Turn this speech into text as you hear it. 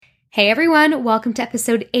Hey everyone, welcome to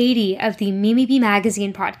episode 80 of the Mimi B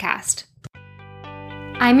Magazine podcast.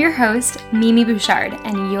 I'm your host, Mimi Bouchard,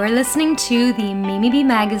 and you're listening to the Mimi B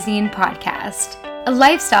Magazine podcast, a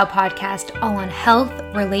lifestyle podcast all on health,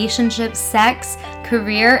 relationships, sex,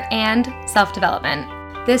 career, and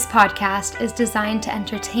self-development. This podcast is designed to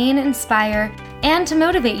entertain, inspire, and to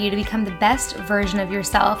motivate you to become the best version of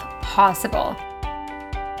yourself possible.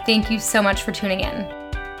 Thank you so much for tuning in.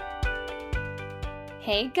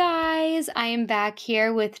 Hey guys, I am back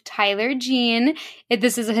here with Tyler Jean.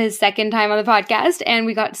 This is his second time on the podcast, and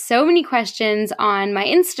we got so many questions on my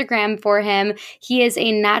Instagram for him. He is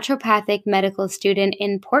a naturopathic medical student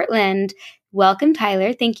in Portland. Welcome,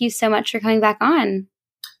 Tyler. Thank you so much for coming back on.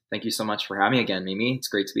 Thank you so much for having me again, Mimi. It's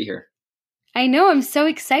great to be here. I know, I'm so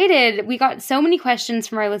excited. We got so many questions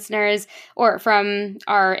from our listeners or from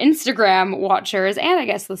our Instagram watchers and I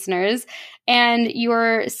guess listeners. And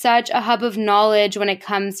you're such a hub of knowledge when it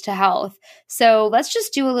comes to health. So let's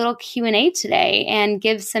just do a little Q&A today and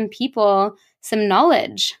give some people some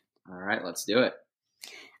knowledge. All right, let's do it.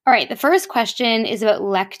 All right, the first question is about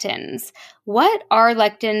lectins. What are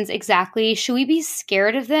lectins exactly? Should we be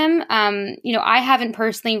scared of them? I haven't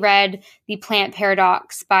personally read The Plant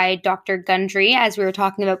Paradox by Dr. Gundry, as we were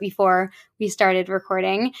talking about before we started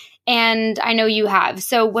recording, and I know you have.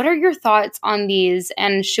 So what are your thoughts on these,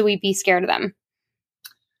 and should we be scared of them?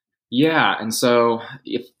 Yeah, and so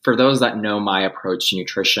for those that know my approach to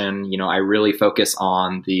nutrition, I really focus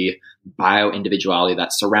on the bio-individuality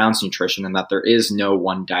that surrounds nutrition and that there is no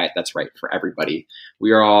one diet that's right for everybody.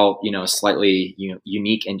 We are all, slightly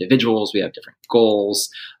unique individuals. We have different goals,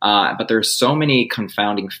 but there's so many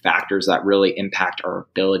confounding factors that really impact our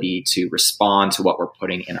ability to respond to what we're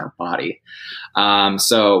putting in our body.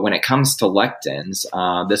 So when it comes to lectins,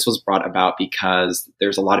 this was brought about because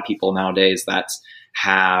there's a lot of people nowadays that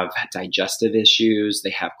have digestive issues,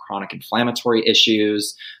 they have chronic inflammatory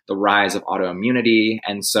issues, the rise of autoimmunity.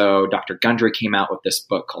 And so Dr. Gundry came out with this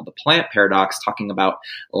book called The Plant Paradox, talking about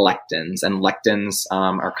lectins. And lectins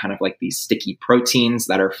are kind of like these sticky proteins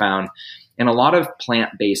that are found in a lot of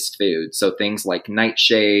plant-based foods. So things like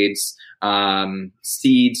nightshades,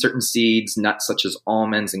 seeds, certain seeds, nuts such as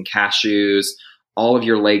almonds and cashews, all of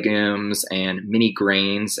your legumes and mini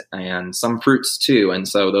grains and some fruits too. And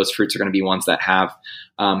so those fruits are going to be ones that have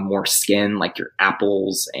more skin, like your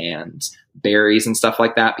apples and berries and stuff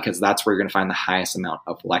like that, because that's where you're going to find the highest amount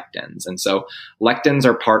of lectins. And so lectins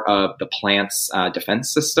are part of the plant's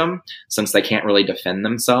defense system, since they can't really defend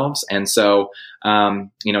themselves. And so,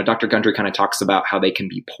 Dr. Gundry kind of talks about how they can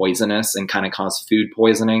be poisonous and kind of cause food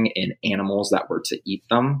poisoning in animals that were to eat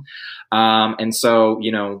them. And so,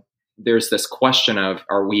 there's this question of,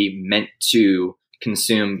 are we meant to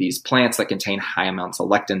consume these plants that contain high amounts of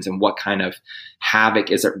lectins, and what kind of havoc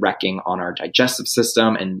is it wreaking on our digestive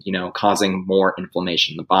system and, causing more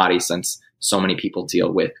inflammation in the body, since so many people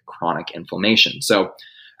deal with chronic inflammation. So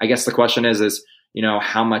I guess the question is,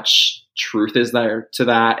 how much truth is there to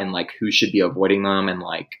that, and like who should be avoiding them, and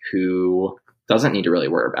like who doesn't need to really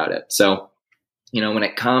worry about it. So, when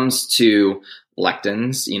it comes to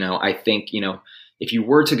lectins, I think, if you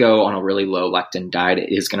were to go on a really low lectin diet,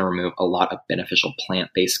 it is going to remove a lot of beneficial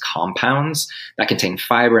plant-based compounds that contain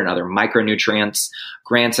fiber and other micronutrients.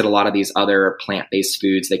 Granted, a lot of these other plant-based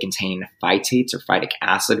foods, they contain phytates or phytic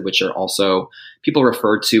acid, which are also people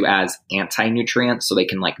refer to as anti-nutrients. So they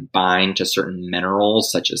can bind to certain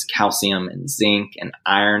minerals such as calcium and zinc and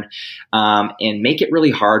iron, and make it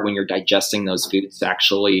really hard when you're digesting those foods to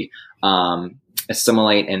actually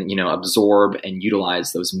assimilate and absorb and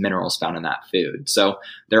utilize those minerals found in that food. So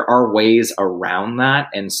there are ways around that,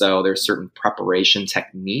 and so there's certain preparation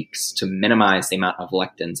techniques to minimize the amount of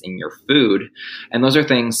lectins in your food, and those are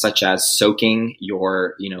things such as soaking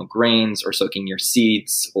your grains, or soaking your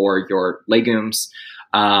seeds or your legumes.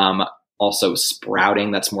 Also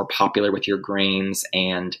sprouting, that's more popular with your grains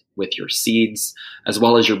and with your seeds, as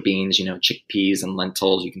well as your beans, chickpeas and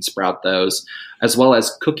lentils, you can sprout those, as well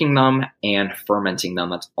as cooking them and fermenting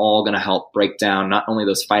them. That's all going to help break down not only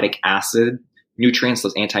those phytic acid nutrients,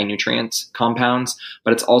 those anti-nutrient compounds,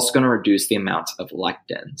 but it's also going to reduce the amount of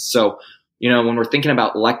lectins. So, when we're thinking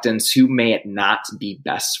about lectins, who may it not be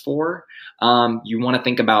best for? You want to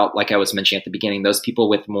think about, like I was mentioning at the beginning, those people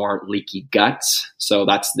with more leaky guts. So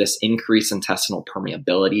that's this increased intestinal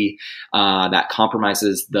permeability that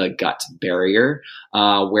compromises the gut barrier,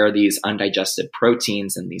 where these undigested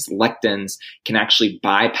proteins and these lectins can actually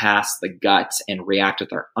bypass the gut and react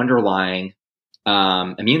with our underlying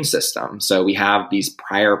immune system. So we have these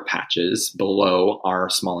prior patches below our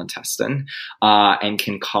small intestine and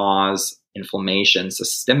can cause inflammation,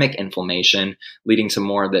 systemic inflammation, leading to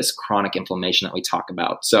more of this chronic inflammation that we talk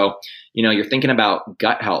about. So, you're thinking about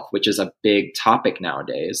gut health, which is a big topic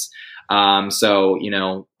nowadays. So,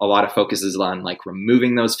 a lot of focus is on like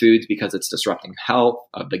removing those foods because it's disrupting health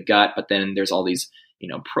of the gut. But then there's all these,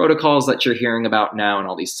 protocols that you're hearing about now and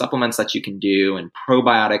all these supplements that you can do and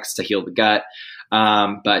probiotics to heal the gut.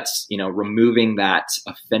 But removing that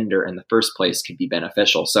offender in the first place could be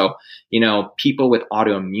beneficial. So, people with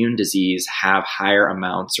autoimmune disease have higher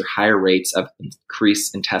amounts or higher rates of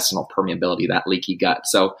increased intestinal permeability, that leaky gut.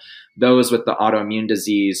 So those with the autoimmune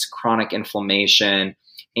disease, chronic inflammation,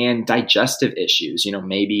 and digestive issues,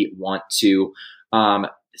 maybe want to,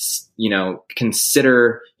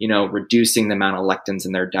 consider, reducing the amount of lectins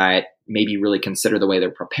in their diet, maybe really consider the way they're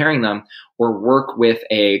preparing them, or work with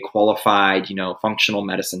a qualified, functional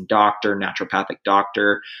medicine doctor, naturopathic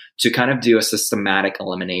doctor to kind of do a systematic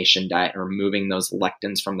elimination diet and removing those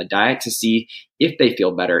lectins from the diet to see if they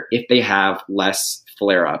feel better, if they have less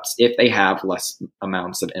flare-ups, if they have less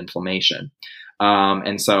amounts of inflammation.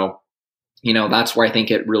 And so, that's where I think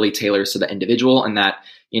it really tailors to the individual, and that,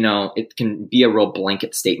 it can be a real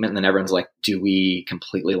blanket statement and then everyone's like, do we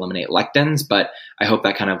completely eliminate lectins? But I hope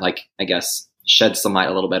that kind of like, I guess, sheds some light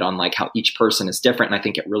a little bit on like how each person is different. And I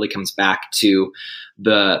think it really comes back to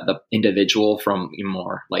the individual from a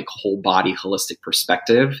more like whole body holistic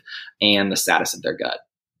perspective and the status of their gut.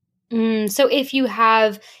 So if you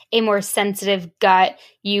have a more sensitive gut,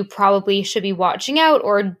 you probably should be watching out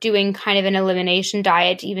or doing kind of an elimination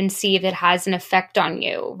diet to even see if it has an effect on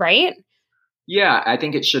you, right? Yeah, I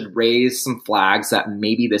think it should raise some flags that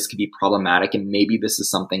maybe this could be problematic and maybe this is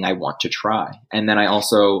something I want to try. And then I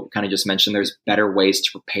also kind of just mentioned there's better ways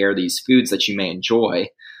to prepare these foods that you may enjoy,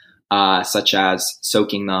 such as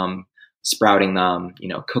soaking them, sprouting them,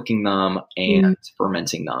 cooking them, and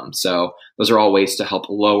fermenting them. So those are all ways to help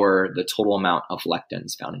lower the total amount of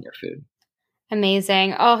lectins found in your food.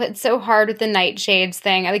 Amazing. Oh, it's so hard with the nightshades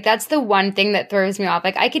thing. Like that's the one thing that throws me off.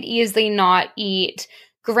 Like I could easily not eat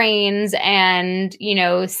grains and,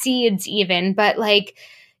 seeds even, but like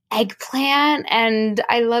eggplant, and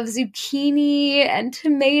I love zucchini and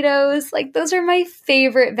tomatoes. Like those are my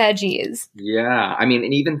favorite veggies. Yeah. I mean,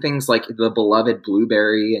 and even things like the beloved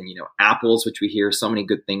blueberry and, apples, which we hear so many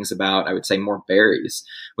good things about. I would say more berries,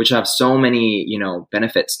 which have so many,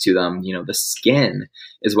 benefits to them. The skin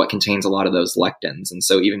is what contains a lot of those lectins. And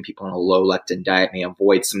so even people on a low lectin diet may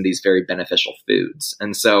avoid some of these very beneficial foods.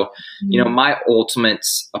 And so, my ultimate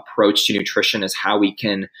approach to nutrition is how we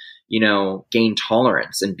can gain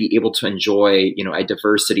tolerance and be able to enjoy, a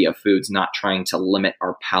diversity of foods, not trying to limit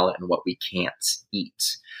our palate and what we can't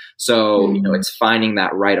eat. So, it's finding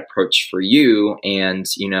that right approach for you. And,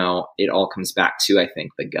 it all comes back to, I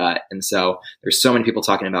think, the gut. And so there's so many people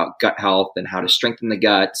talking about gut health and how to strengthen the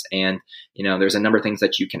gut. And, there's a number of things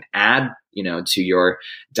that you can add, to your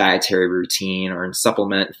dietary routine or in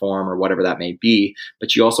supplement form or whatever that may be.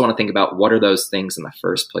 But you also want to think about what are those things in the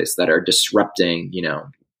first place that are disrupting,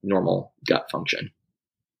 normal gut function.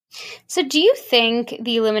 So do you think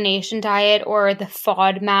the elimination diet or the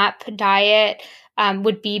FODMAP diet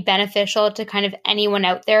would be beneficial to kind of anyone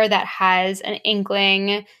out there that has an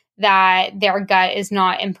inkling that their gut is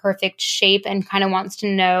not in perfect shape and kind of wants to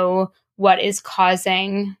know what is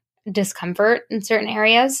causing discomfort in certain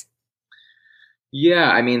areas?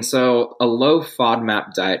 Yeah, I mean, so a low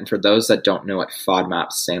FODMAP diet, and for those that don't know what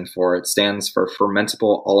FODMAP stands for, it stands for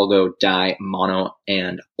fermentable oligo mono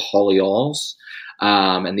and polyols.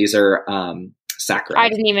 And these are saccharides. I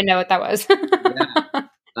didn't even know what that was.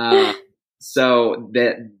 Yeah. So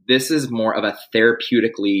this is more of a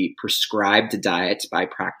therapeutically prescribed diet by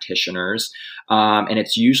practitioners, and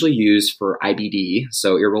it's usually used for IBD,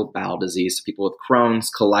 so irritable bowel disease, so people with Crohn's,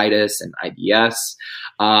 colitis, and IBS.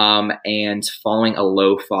 And following a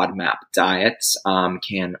low FODMAP diet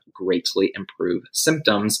can greatly improve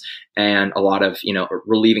symptoms and a lot of,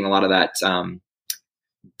 relieving a lot of that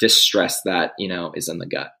distress that, is in the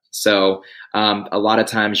gut. So a lot of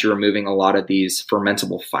times you're removing a lot of these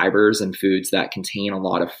fermentable fibers in foods that contain a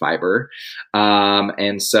lot of fiber.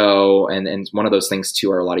 And so, and one of those things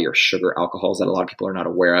too are a lot of your sugar alcohols that a lot of people are not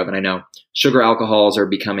aware of. And I know sugar alcohols are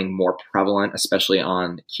becoming more prevalent, especially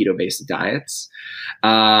on keto-based diets.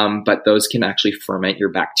 But those can actually ferment.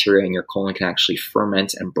 Your bacteria in your colon can actually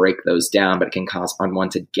ferment and break those down, but it can cause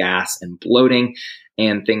unwanted gas and bloating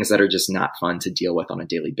and things that are just not fun to deal with on a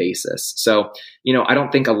daily basis. So, I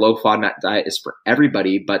don't think a low FODMAP diet is for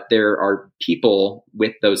everybody, but there are people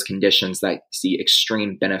with those conditions that see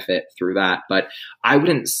extreme benefit through that. But I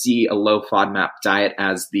wouldn't see a low FODMAP diet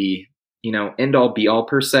as the, end all be all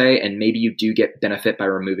per se. And maybe you do get benefit by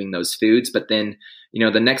removing those foods, but then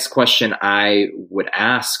the next question I would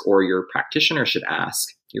ask, or your practitioner should ask,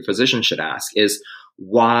 your physician should ask, is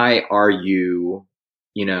why are you,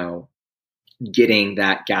 getting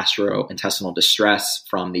that gastrointestinal distress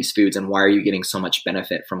from these foods, and why are you getting so much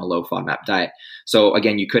benefit from a low FODMAP diet? So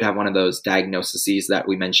again, you could have one of those diagnoses that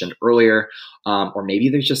we mentioned earlier, or maybe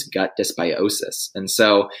there's just gut dysbiosis. And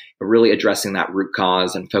so really addressing that root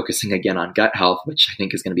cause and focusing again on gut health, which I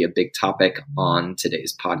think is going to be a big topic on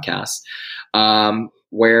today's podcast.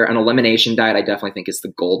 Where an elimination diet, I definitely think is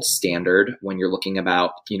the gold standard when you're looking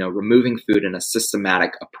about, removing food in a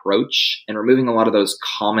systematic approach and removing a lot of those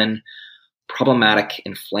common problematic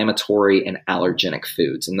inflammatory and allergenic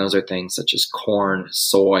foods. And those are things such as corn,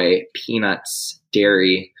 soy, peanuts,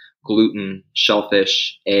 dairy, gluten,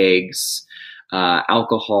 shellfish, eggs,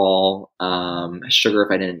 alcohol, sugar,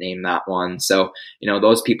 if I didn't name that one. So,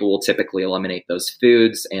 those people will typically eliminate those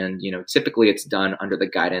foods. And, typically it's done under the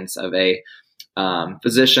guidance of a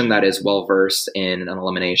physician that is well-versed in an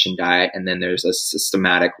elimination diet. And then there's a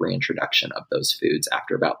systematic reintroduction of those foods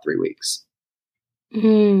after about 3 weeks.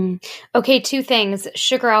 Okay, two things.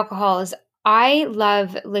 Sugar alcohols. I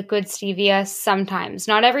love liquid stevia sometimes.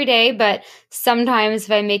 Not every day, but sometimes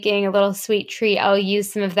if I'm making a little sweet treat, I'll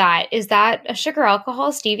use some of that. Is that a sugar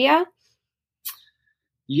alcohol, stevia?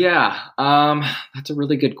 Yeah, that's a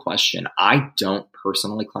really good question. I don't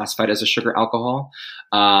personally classify it as a sugar alcohol.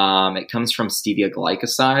 It comes from stevia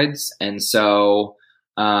glycosides. And so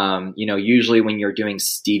usually when you're doing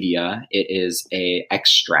stevia, it is a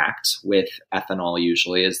extract with ethanol,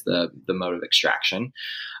 usually is the mode of extraction.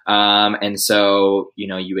 And so,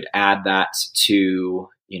 you would add that to,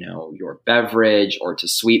 your beverage or to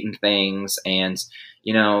sweeten things. And,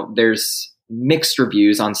 there's mixed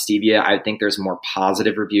reviews on stevia. I think there's more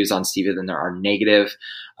positive reviews on stevia than there are negative.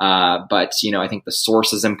 But, I think the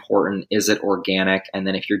source is important. Is it organic? And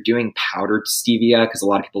then if you're doing powdered stevia, because a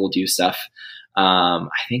lot of people will do stuff, I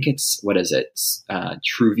think what is it?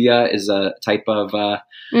 Truvia is a type of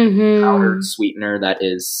powdered sweetener that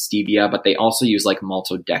is stevia, but they also use like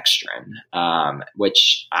maltodextrin,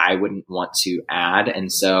 which I wouldn't want to add.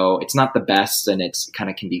 And so it's not the best, and it's kind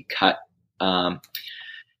of can be cut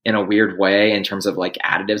in a weird way in terms of like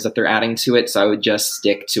additives that they're adding to it. So I would just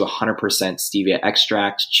stick to 100% stevia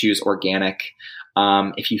extract, choose organic.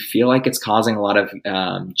 If you feel like it's causing a lot of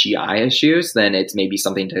GI issues, then it's maybe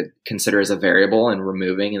something to consider as a variable and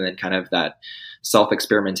removing, and then kind of that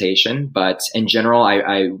self-experimentation. But in general,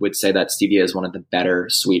 I would say that stevia is one of the better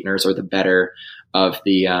sweeteners, or the better of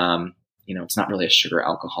the, it's not really a sugar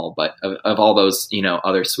alcohol, but of all those,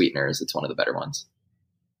 other sweeteners, it's one of the better ones.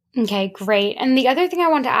 Okay, great. And the other thing I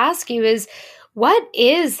want to ask you is, what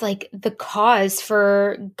is like the cause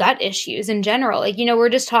for gut issues in general? Like, we're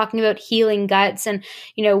just talking about healing guts and,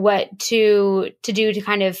 what to do to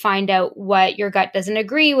kind of find out what your gut doesn't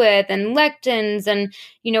agree with, and lectins and,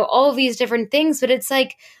 all of these different things. But it's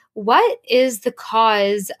like, what is the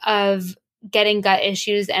cause of getting gut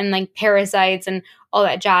issues and like parasites and all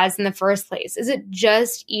that jazz in the first place? Is it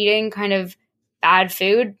just eating kind of bad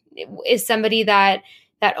food? Is somebody that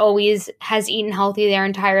always has eaten healthy their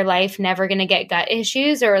entire life never going to get gut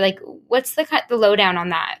issues? Or like, what's the lowdown on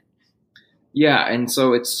that? Yeah. And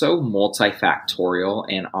so it's so multifactorial,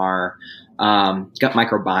 and our gut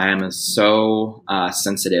microbiome is so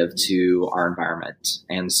sensitive to our environment.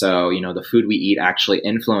 And so, the food we eat actually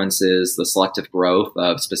influences the selective growth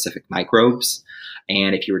of specific microbes.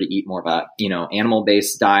 And if you were to eat more of a,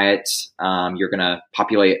 animal-based diet, you're going to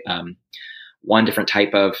populate one different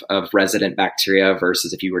type of resident bacteria,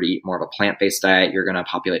 versus if you were to eat more of a plant-based diet, you're going to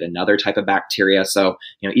populate another type of bacteria. So,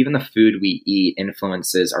 even the food we eat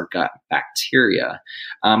influences our gut bacteria.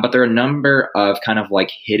 But there are a number of kind of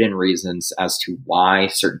like hidden reasons as to why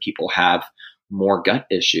certain people have more gut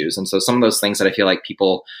issues. And so some of those things that I feel like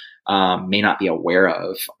people may not be aware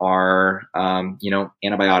of are,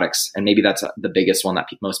 antibiotics. And maybe that's the biggest one that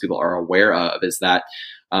most people are aware of, is that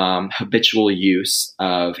habitual use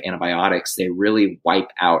of antibiotics, they really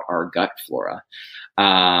wipe out our gut flora.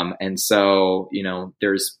 And so,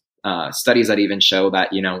 there's studies that even show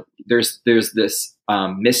that, there's this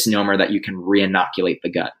misnomer that you can re-inoculate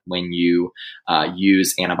the gut when you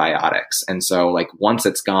use antibiotics. And so like once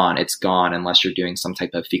it's gone unless you're doing some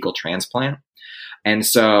type of fecal transplant. And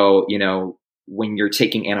so, when you're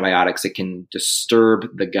taking antibiotics, it can disturb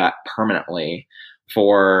the gut permanently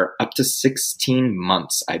for up to 16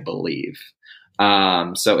 months, I believe.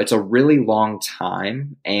 So it's a really long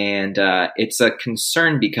time, and it's a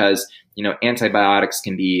concern because antibiotics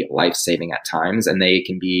can be life-saving at times, and they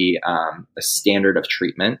can be a standard of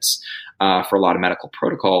treatment for a lot of medical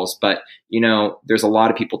protocols. But, there's a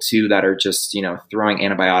lot of people too that are just, throwing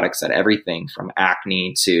antibiotics at everything from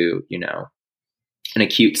acne to, an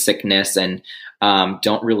acute sickness, and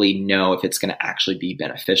don't really know if it's going to actually be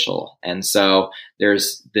beneficial. And so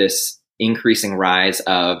there's this increasing rise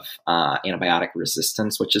of antibiotic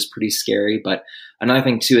resistance, which is pretty scary. But another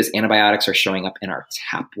thing too is antibiotics are showing up in our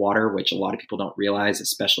tap water, which a lot of people don't realize,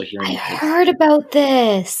 especially here in the United States. I heard about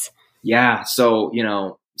this. Yeah. So,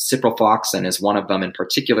 ciprofloxacin is one of them in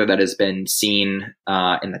particular that has been seen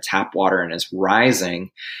in the tap water and is rising,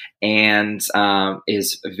 and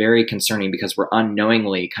is very concerning because we're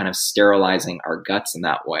unknowingly kind of sterilizing our guts in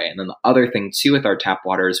that way. And then the other thing too with our tap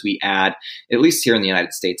water is we add, at least here in the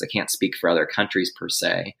United States, I can't speak for other countries per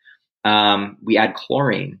se, we add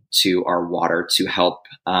chlorine to our water to help,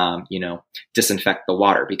 disinfect the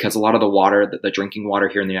water, because a lot of the water, the drinking water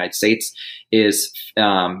here in the United States is,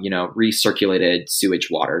 recirculated sewage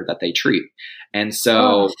water that they treat. And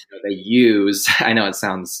so they use, I know it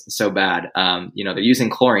sounds so bad, they're using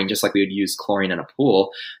chlorine just like we would use chlorine in a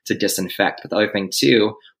pool to disinfect. But the other thing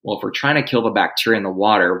too, well, if we're trying to kill the bacteria in the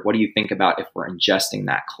water, what do you think about if we're ingesting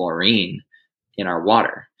that chlorine in our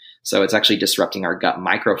water? So it's actually disrupting our gut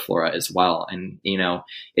microflora as well. And,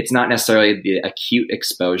 it's not necessarily the acute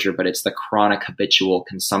exposure, but it's the chronic habitual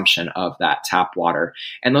consumption of that tap water.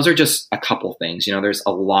 And those are just a couple things. There's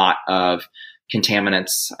a lot of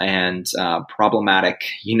contaminants and problematic,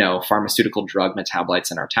 pharmaceutical drug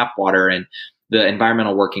metabolites in our tap water. And the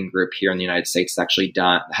Environmental Working Group here in the United States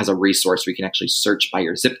has a resource where you can actually search by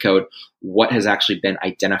your zip code what has actually been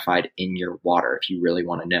identified in your water if you really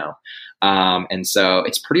want to know. And so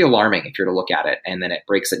it's pretty alarming if you're to look at it. And then it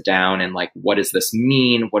breaks it down and like, what does this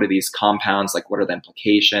mean? What are these compounds? Like, what are the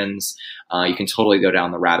implications? You can totally go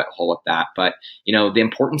down the rabbit hole with that. But, the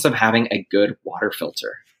importance of having a good water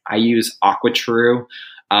filter. I use AquaTrue.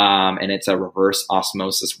 And it's a reverse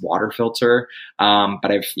osmosis water filter.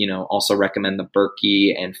 But I've, also recommend the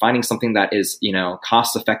Berkey, and finding something that is,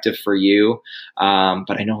 cost effective for you.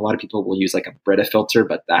 But I know a lot of people will use like a Brita filter,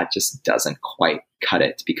 but that just doesn't quite cut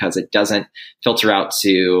it because it doesn't filter out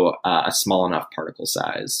to a small enough particle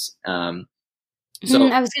size. So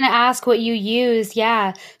I was going to ask what you use.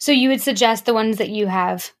 Yeah. So you would suggest the ones that you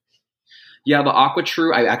have? Yeah, the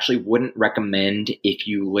AquaTrue, I actually wouldn't recommend if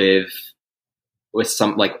you live with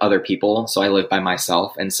some like other people. So I live by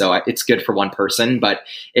myself. And so it's good for one person, but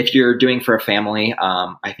if you're doing for a family,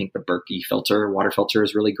 I think the Berkey water filter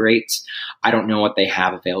is really great. I don't know what they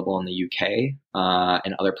have available in the UK,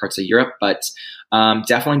 and other parts of Europe, but,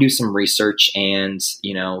 definitely do some research and,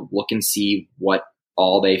 look and see what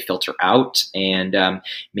all they filter out, and,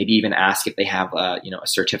 maybe even ask if they have a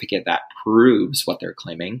certificate that proves what they're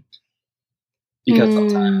claiming, because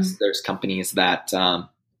sometimes there's companies that,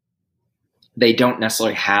 they don't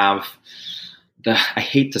necessarily have I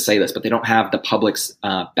hate to say this, but they don't have the public's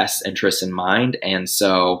best interests in mind. And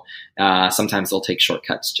so sometimes they'll take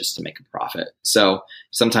shortcuts just to make a profit. So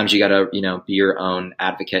sometimes you got to, be your own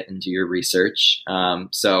advocate and do your research.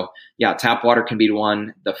 So yeah, tap water can be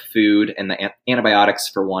one, the food and the antibiotics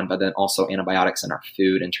for one, but then also antibiotics in our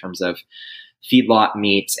food in terms of feedlot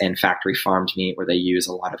meat and factory farmed meat, where they use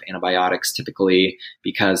a lot of antibiotics typically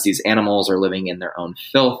because these animals are living in their own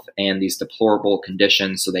filth and these deplorable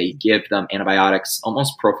conditions. So they give them antibiotics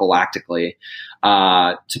almost prophylactically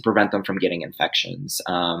to prevent them from getting infections.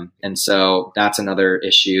 And so that's another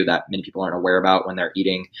issue that many people aren't aware about when they're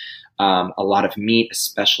eating a lot of meat,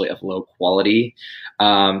 especially of low quality.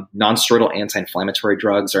 Non-steroidal anti-inflammatory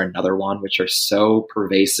drugs are another one, which are so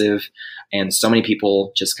pervasive. And so many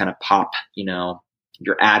people just kind of pop,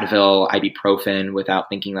 your Advil, ibuprofen without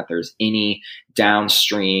thinking that there's any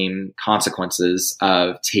downstream consequences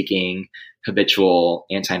of taking habitual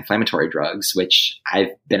anti-inflammatory drugs, which I've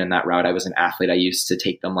been in that route. I was an athlete. I used to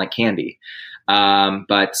take them like candy.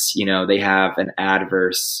 But they have an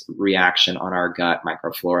adverse reaction on our gut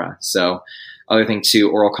microflora. So other thing too,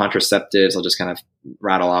 oral contraceptives, I'll just kind of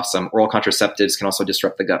rattle off some. Oral contraceptives can also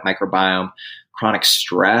disrupt the gut microbiome. Chronic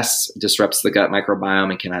stress disrupts the gut microbiome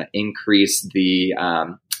and can increase the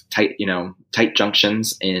tight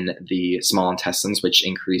junctions in the small intestines, which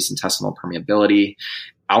increase intestinal permeability.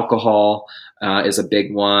 Alcohol is a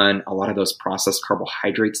big one. A lot of those processed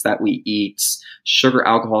carbohydrates that we eat, sugar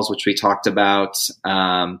alcohols, which we talked about,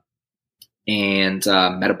 and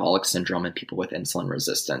metabolic syndrome in people with insulin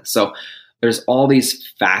resistance. So there's all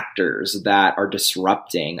these factors that are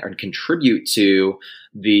disrupting and contribute to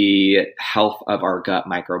the health of our gut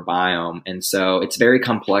microbiome. And so it's very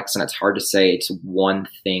complex, and it's hard to say it's one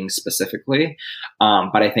thing specifically.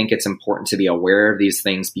 But I think it's important to be aware of these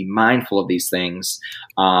things, be mindful of these things,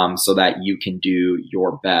 so that you can do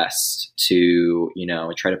your best to,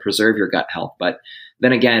 try to preserve your gut health. But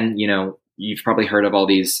then again, you've probably heard of all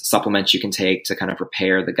these supplements you can take to kind of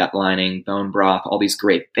repair the gut lining, bone broth, all these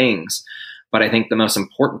great things. But I think the most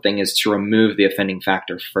important thing is to remove the offending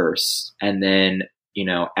factor first, and then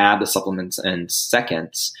add the supplements in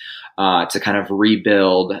seconds, to kind of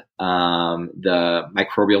rebuild the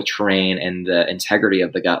microbial terrain and the integrity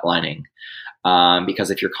of the gut lining.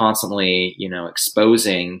 Because if you're constantly,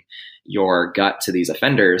 exposing your gut to these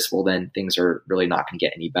offenders, well, then things are really not going to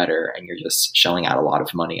get any better, and you're just shelling out a lot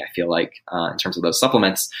of money, I feel like, in terms of those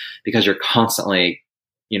supplements, because you're constantly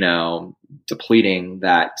depleting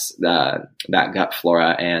that gut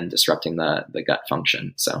flora and disrupting the gut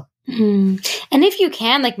function. So. And if you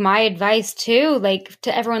can, like, my advice too, like,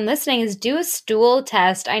 to everyone listening, is do a stool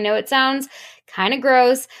test. I know it sounds kind of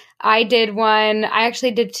gross. I did one. I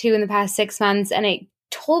actually did 2 in the past 6 months, and it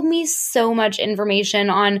told me so much information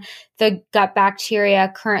on the gut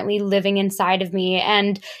bacteria currently living inside of me.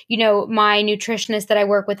 And, my nutritionist that I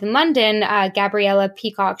work with in London, Gabriella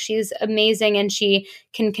Peacock, she's amazing, and she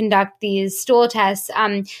can conduct these stool tests.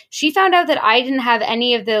 She found out that I didn't have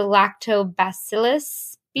any of the lactobacillus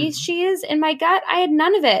species in my gut. I had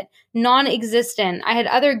none of it, non-existent. I had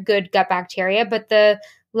other good gut bacteria, but the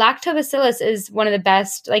lactobacillus is one of the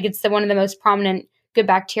best, like, it's one of the most prominent good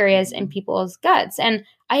bacteria in people's guts. And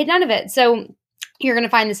I had none of it. So you're going to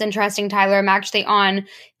find this interesting, Tyler. I'm actually on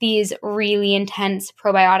these really intense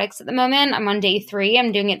probiotics at the moment. I'm on day 3.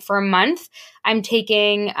 I'm doing it for a month. I'm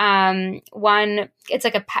taking one,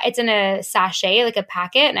 it's in a sachet, like a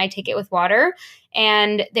packet, and I take it with water.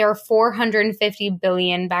 And there are 450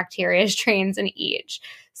 billion bacteria strains in each.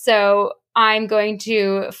 So I'm going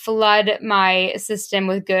to flood my system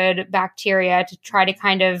with good bacteria to try to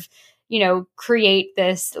kind of, create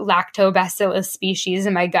this lactobacillus species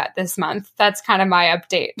in my gut this month. That's kind of my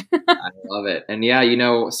update. I love it. And yeah,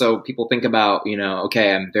 so people think about,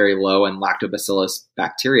 okay, I'm very low in lactobacillus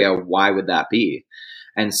bacteria. Why would that be?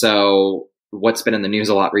 And so what's been in the news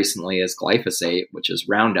a lot recently is glyphosate, which is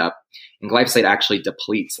Roundup. And glyphosate actually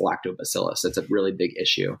depletes lactobacillus. It's a really big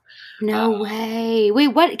issue. No way. Wait,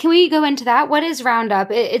 what? Can we go into that? What is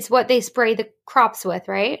Roundup? It's what they spray the crops with,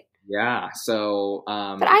 right? Yeah. So,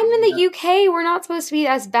 but I'm in the UK. We're not supposed to be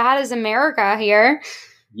as bad as America here.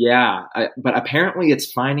 Yeah. But apparently it's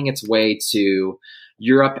finding its way to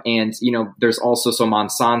Europe. And, there's also, so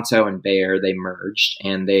Monsanto and Bayer, they merged,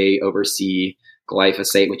 and they oversee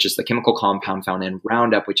glyphosate, which is the chemical compound found in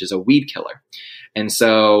Roundup, which is a weed killer. And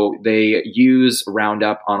so they use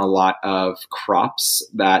Roundup on a lot of crops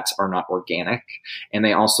that are not organic. And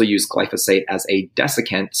they also use glyphosate as a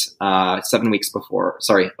desiccant a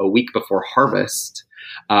week before harvest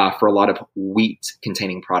for a lot of wheat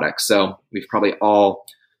containing products. So we've probably all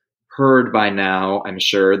heard by now, I'm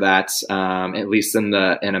sure, that at least in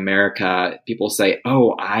America, people say,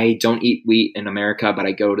 oh, I don't eat wheat in America, but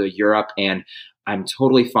I go to Europe and I'm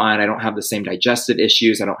totally fine. I don't have the same digestive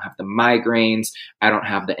issues. I don't have the migraines. I don't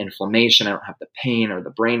have the inflammation. I don't have the pain or the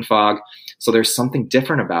brain fog. So there's something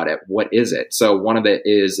different about it. What is it? So one of it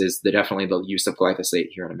is definitely the use of glyphosate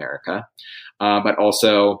here in America, but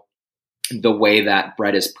also the way that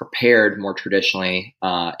bread is prepared more traditionally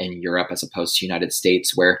in Europe as opposed to United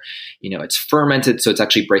States, where, it's fermented. So it's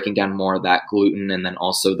actually breaking down more of that gluten. And then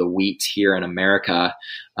also the wheat here in America,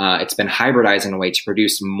 it's been hybridizing a way to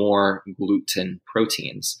produce more gluten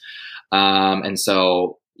proteins. And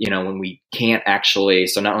so, when we can't actually,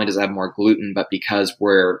 so not only does it have more gluten, but because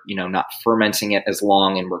we're, not fermenting it as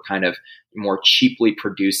long, and we're kind of more cheaply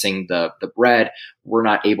producing the bread, we're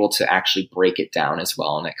not able to actually break it down as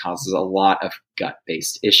well. And it causes a lot of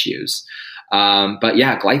gut-based issues. But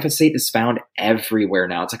yeah, glyphosate is found everywhere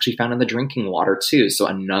now. It's actually found in the drinking water too. So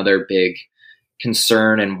another big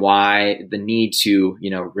concern, and why the need to,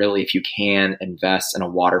 really, if you can, invest in a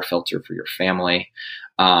water filter for your family.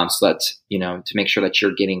 So that, to make sure that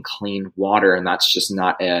you're getting clean water, and that's just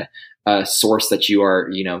not a source that you are,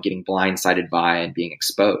 getting blindsided by and being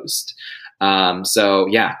exposed. So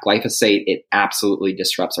yeah, glyphosate, it absolutely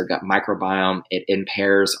disrupts our gut microbiome. It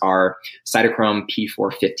impairs our cytochrome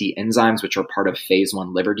P450 enzymes, which are part of phase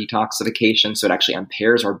 1 liver detoxification. So it actually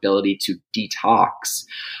impairs our ability to detox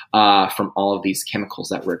from all of these chemicals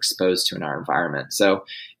that we're exposed to in our environment. So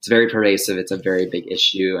it's very pervasive. It's a very big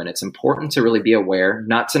issue, and it's important to really be aware,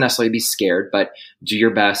 not to necessarily be scared, but do your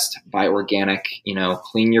best, buy organic,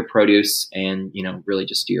 clean your produce, and, really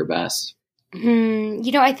just do your best.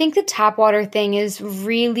 I think the tap water thing is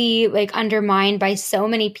really like undermined by so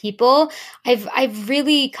many people. I've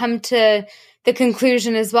really come to the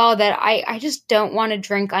conclusion as well that I just don't want to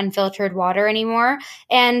drink unfiltered water anymore.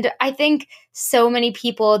 And I think so many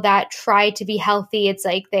people that try to be healthy, it's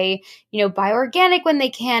like they, buy organic when they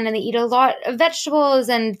can, and they eat a lot of vegetables,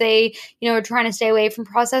 and they, are trying to stay away from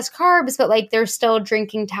processed carbs, but like they're still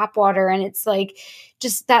drinking tap water. And it's like,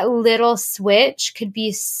 just that little switch could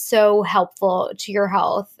be so helpful to your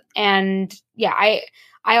health. And yeah, I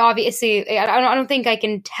obviously, I don't think I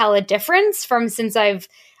can tell a difference since I've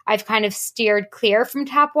kind of steered clear from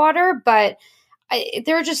tap water, but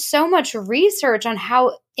there's just so much research on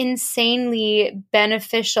how insanely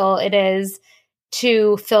beneficial it is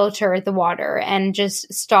to filter the water and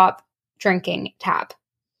just stop drinking tap.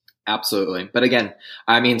 Absolutely. But again,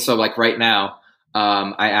 so like right now,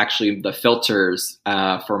 the filters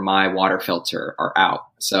for my water filter are out.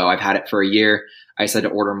 So I've had it for a year. I said to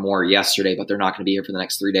order more yesterday, but they're not going to be here for the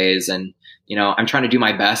next 3 days. And, I'm trying to do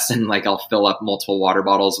my best, and like I'll fill up multiple water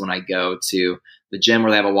bottles when I go to the gym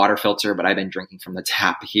where they have a water filter, but I've been drinking from the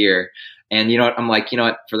tap here. And I'm like,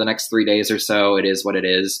 for the next 3 days or so, it is what it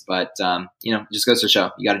is. But, just goes to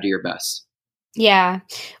show you got to do your best. Yeah.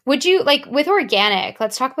 Would you like with organic,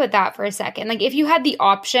 let's talk about that for a second. Like if you had the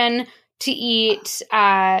option to eat,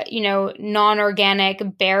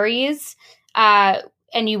 non-organic berries,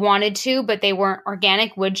 and you wanted to, but they weren't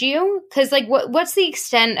organic, would you? Because like, what's the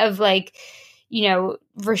extent of like,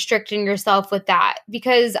 restricting yourself with that?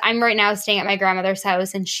 Because I'm right now staying at my grandmother's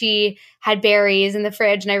house, and she had berries in the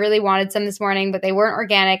fridge, and I really wanted some this morning, but they weren't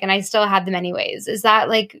organic, and I still had them anyways. Is that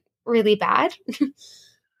like really bad?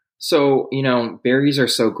 So, berries are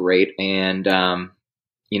so great, and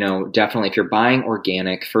definitely if you're buying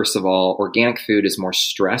organic, first of all, organic food is more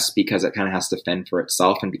stress because it kind of has to fend for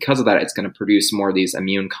itself. And because of that, it's going to produce more of these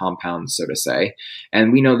immune compounds, so to say.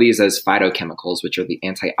 And we know these as phytochemicals, which are the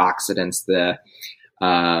antioxidants,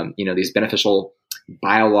 these beneficial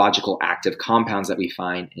biological active compounds that we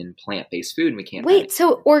find in plant-based food. And we can't. Wait,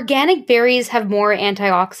 so organic berries have more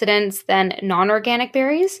antioxidants than non-organic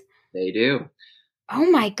berries? They do. Oh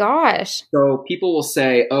my gosh. So people will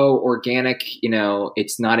say, oh, organic,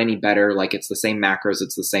 it's not any better. Like it's the same macros,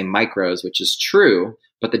 it's the same micros, which is true.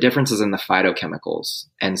 But the difference is in the phytochemicals.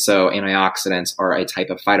 And so antioxidants are a type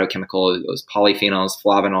of phytochemical, those polyphenols,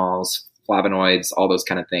 flavonoids, all those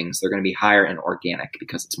kind of things. They're going to be higher in organic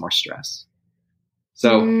because it's more stress.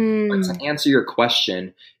 So to answer your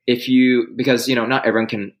question, because not everyone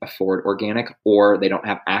can afford organic or they don't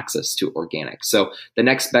have access to organic. So the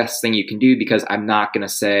next best thing you can do, because I'm not going to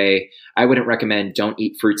say, I wouldn't recommend don't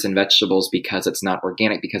eat fruits and vegetables because it's not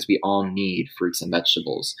organic, because we all need fruits and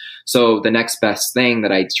vegetables. So the next best thing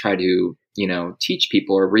that I try to, teach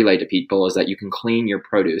people or relay to people is that you can clean your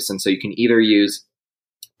produce. And so you can either use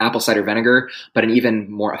apple cider vinegar, but an even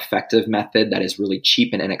more effective method that is really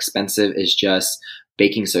cheap and inexpensive is just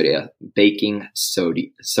baking soda,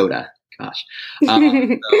 sodium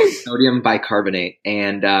bicarbonate.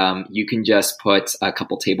 And you can just put a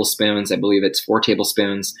couple tablespoons, I believe it's 4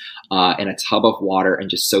 tablespoons, in a tub of water and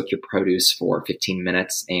just soak your produce for 15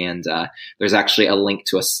 minutes. And there's actually a link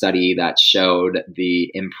to a study that showed the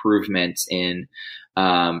improvement in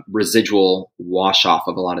residual wash off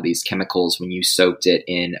of a lot of these chemicals when you soaked it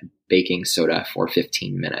in baking soda for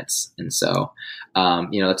 15 minutes. And so,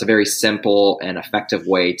 that's a very simple and effective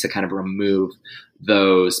way to kind of remove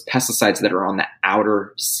those pesticides that are on the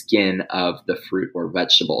outer skin of the fruit or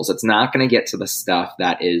vegetables. It's not going to get to the stuff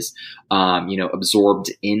that is,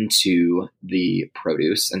 absorbed into the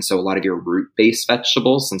produce. And so a lot of your root-based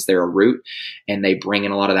vegetables, since they're a root and they bring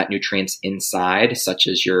in a lot of that nutrients inside, such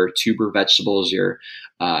as your tuber vegetables, your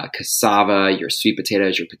cassava, your sweet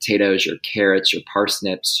potatoes, your carrots, your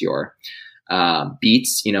parsnips, your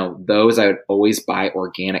beets, those I would always buy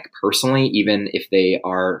organic personally, even if they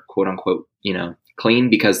are quote unquote, clean,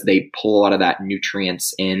 because they pull a lot of that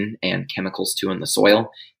nutrients in and chemicals too in the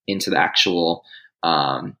soil into the actual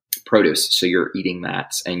produce. So you're eating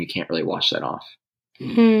that and you can't really wash that off.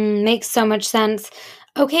 Makes so much sense.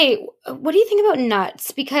 Okay. What do you think about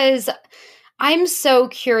nuts? Because I'm so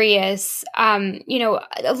curious. A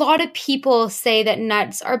lot of people say that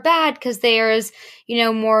nuts are bad because there's,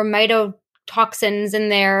 more toxins in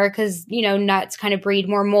there because, nuts kind of breed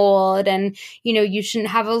more mold and, you shouldn't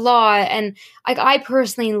have a lot. And like, I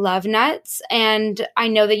personally love nuts and I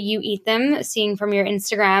know that you eat them, seeing from your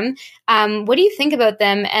Instagram. What do you think about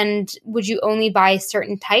them? And would you only buy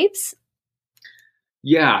certain types?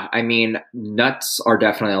 Yeah, I mean, nuts are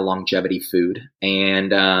definitely a longevity food.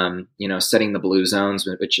 And, studying the blue zones,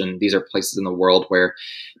 and these are places in the world where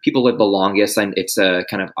people live the longest. And it's a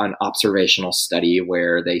kind of an observational study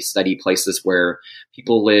where they study places where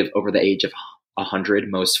people live over the age of 100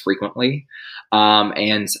 most frequently.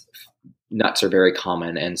 And nuts are very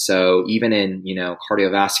common. And so even in,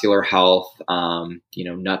 cardiovascular health,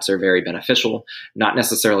 nuts are very beneficial, not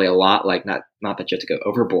necessarily a lot, like not that you have to go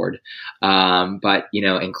overboard. But,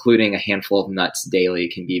 including a handful of nuts daily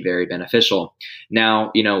can be very beneficial.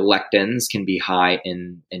 Now, lectins can be high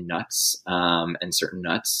in nuts, and certain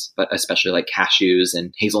nuts, but especially like cashews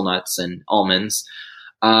and hazelnuts and almonds.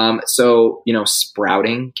 So,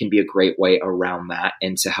 sprouting can be a great way around that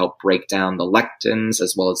and to help break down the lectins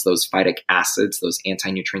as well as those phytic acids, those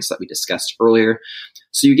anti-nutrients that we discussed earlier.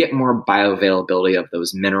 So you get more bioavailability of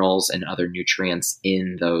those minerals and other nutrients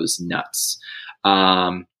in those nuts.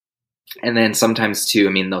 And then sometimes too,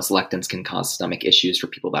 those lectins can cause stomach issues for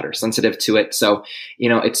people that are sensitive to it. So,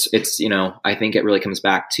 it's I think it really comes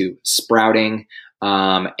back to sprouting,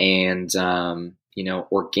 and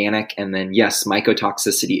organic. And then yes,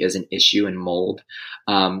 mycotoxicity is an issue in mold.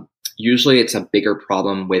 Usually it's a bigger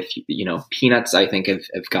problem with, peanuts, I think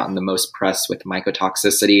have gotten the most press with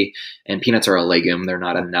mycotoxicity, and peanuts are a legume. They're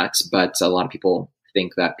not a nut, but a lot of people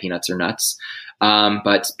think that peanuts are nuts.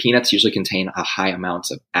 But peanuts usually contain a high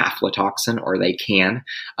amount of aflatoxin, or they can.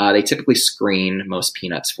 They typically screen most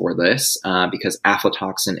peanuts for this because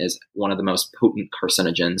aflatoxin is one of the most potent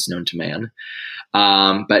carcinogens known to man.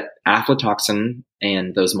 But aflatoxin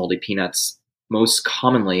and those moldy peanuts most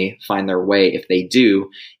commonly find their way, if they do,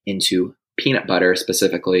 into peanut butter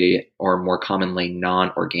specifically, or more commonly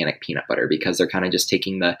non-organic peanut butter, because they're kind of just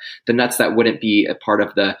taking the nuts that wouldn't be a part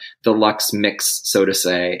of the deluxe mix, so to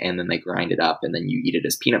say, and then they grind it up and then you eat it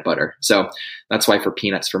as peanut butter. So that's why for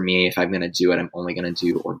peanuts, for me, if I'm going to do it, I'm only going to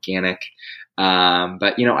do organic.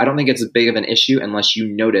 But, I don't think it's as big of an issue unless you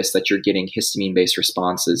notice that you're getting histamine-based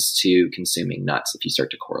responses to consuming nuts, if you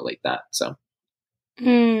start to correlate that. So.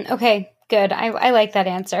 Okay. Good. I like that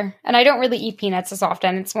answer. And I don't really eat peanuts as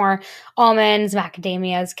often. It's more almonds,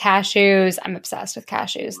 macadamias, cashews. I'm obsessed with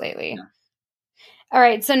cashews lately. Yeah. All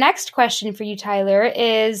right. So next question for you, Tyler,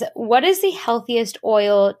 is what is the healthiest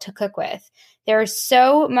oil to cook with? There's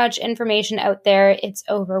so much information out there. It's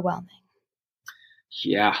overwhelming.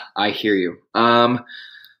 Yeah, I hear you.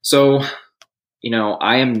 So,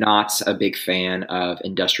 I am not a big fan of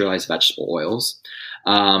industrialized vegetable oils.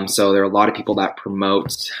 So there are a lot of people that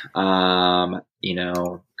promote, contrary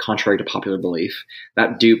to popular belief,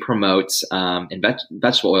 that do promote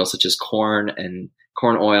vegetable oils such as corn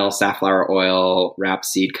oil, safflower oil,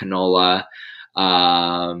 rapeseed, canola,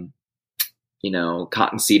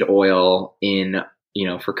 cottonseed oil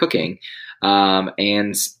for cooking.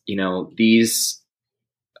 These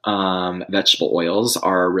vegetable oils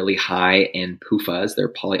are really high in PUFAs.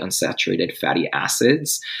 They're polyunsaturated fatty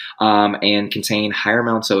acids, and contain higher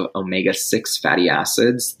amounts of omega-6 fatty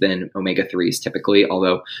acids than omega-3s typically,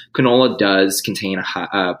 although canola does contain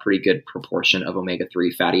a pretty good proportion of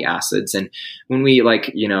omega-3 fatty acids. And when we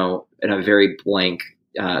in a very blank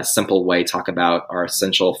simple way talk about our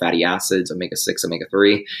essential fatty acids, omega-6,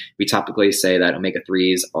 omega-3, we typically say that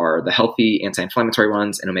omega-3s are the healthy anti-inflammatory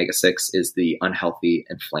ones and omega-6 is the unhealthy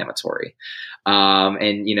inflammatory.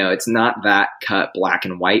 It's not that cut black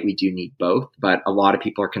and white. We do need both, but a lot of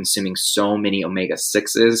people are consuming so many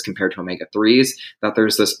omega-6s compared to omega-3s that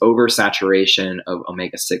there's this oversaturation of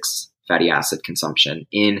omega-6 fatty acid consumption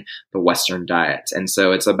in the Western diet. And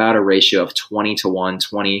so it's about a ratio of 20 to 1,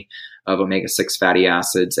 20 of omega-6 fatty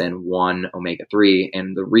acids and 1 omega-3.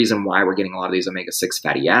 And the reason why we're getting a lot of these omega-6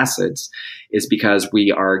 fatty acids is because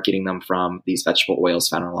we are getting them from these vegetable oils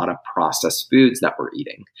found in a lot of processed foods that we're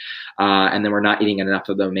eating. And then we're not eating enough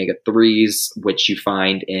of the omega-3s, which you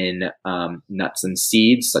find in nuts and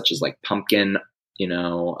seeds, such as like pumpkin,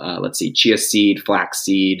 chia seed,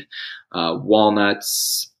 flaxseed,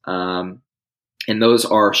 walnuts, and those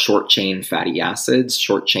are short-chain fatty acids,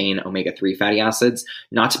 short-chain omega-3 fatty acids,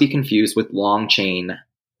 not to be confused with long-chain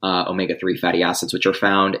omega-3 fatty acids, which are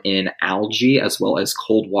found in algae as well as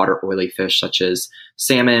cold water oily fish such as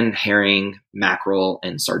salmon, herring, mackerel,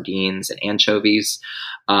 and sardines and anchovies.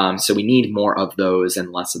 So we need more of those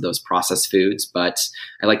and less of those processed foods. But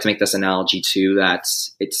I like to make this analogy too that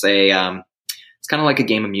it's kind of like a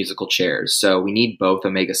game of musical chairs. So we need both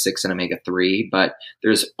omega-6 and omega-3, but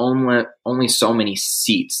there's only so many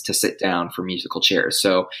seats to sit down for musical chairs.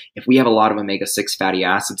 So if we have a lot of omega-6 fatty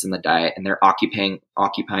acids in the diet and they're occupying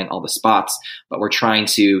all the spots, but we're trying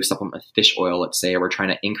to supplement with fish oil, let's say, or we're trying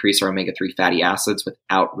to increase our omega-3 fatty acids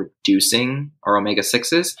without reducing our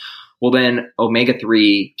omega-6s, well, then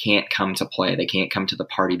omega-3 can't come to play. They can't come to the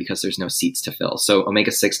party because there's no seats to fill. So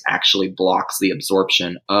omega-6 actually blocks the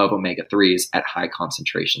absorption of omega-3s at high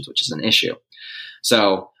concentrations, which is an issue.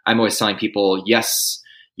 So I'm always telling people, yes,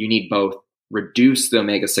 you need both. Reduce the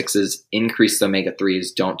omega-6s, increase the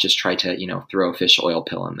omega-3s. Don't just try to, throw a fish oil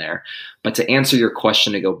pill in there. But to answer your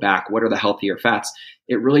question, to go back, what are the healthier fats?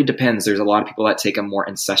 It really depends. There's a lot of people that take a more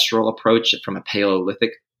ancestral approach from a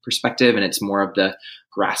Paleolithic perspective, and it's more of the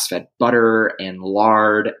grass-fed butter and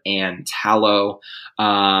lard and tallow,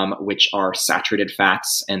 which are saturated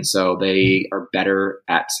fats. And so they are better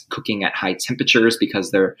at cooking at high temperatures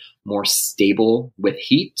because they're more stable with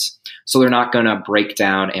heat. So they're not going to break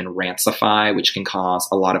down and rancify, which can cause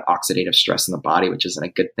a lot of oxidative stress in the body, which isn't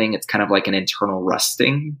a good thing. It's kind of like an internal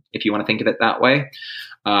rusting, if you want to think of it that way.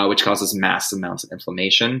 Which causes massive amounts of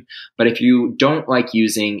inflammation. But if you don't like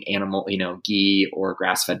using animal, ghee or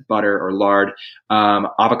grass-fed butter or lard,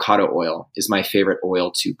 avocado oil is my favorite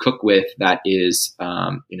oil to cook with that is,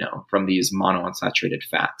 from these monounsaturated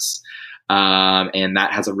fats. And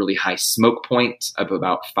that has a really high smoke point of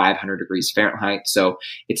about 500 degrees Fahrenheit. So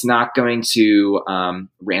it's not going to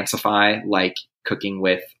rancify like cooking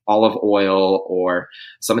with olive oil or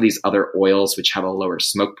some of these other oils which have a lower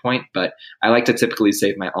smoke point. But I like to typically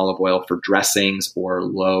save my olive oil for dressings or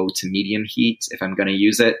low to medium heat if I'm going to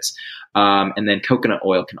use it. And then coconut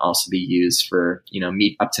oil can also be used for,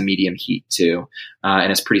 up to medium heat too.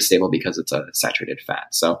 And it's pretty stable because it's a saturated fat.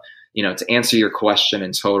 So, to answer your question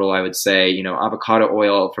in total, I would say, avocado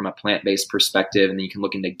oil from a plant-based perspective, and then you can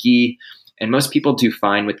look into ghee. And most people do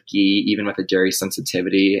fine with ghee, even with a dairy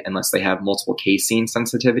sensitivity, unless they have multiple casein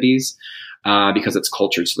sensitivities, because it's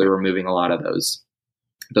cultured. So they're removing a lot of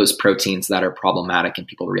those proteins that are problematic and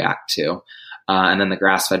people react to. And then the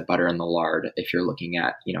grass-fed butter and the lard, if you're looking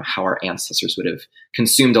at, how our ancestors would have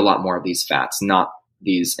consumed a lot more of these fats, not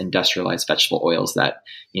these industrialized vegetable oils that,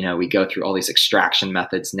 we go through all these extraction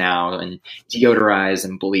methods now and deodorize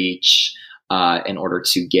and bleach, in order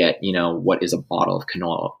to get, what is a bottle of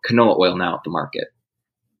canola oil now at the market.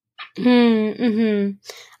 Mm-hmm.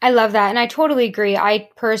 I love that. And I totally agree. I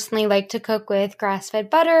personally like to cook with grass-fed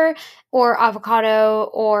butter or avocado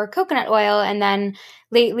or coconut oil. And then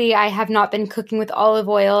lately I have not been cooking with olive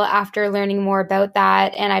oil after learning more about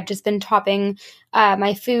that. And I've just been topping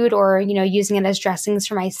my food or, using it as dressings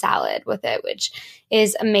for my salad with it, which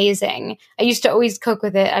is amazing. I used to always cook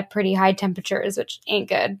with it at pretty high temperatures, which ain't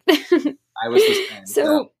good. I was the same.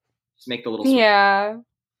 So just make the little switch. Yeah.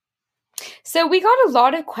 So we got a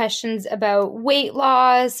lot of questions about weight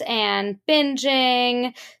loss and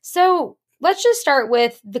binging. So let's just start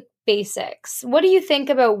with the basics. What do you think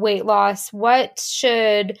about weight loss? What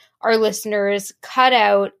should our listeners cut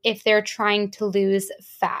out if they're trying to lose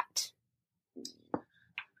fat?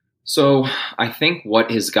 So I think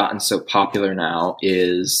what has gotten so popular now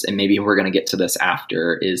is, and maybe we're going to get to this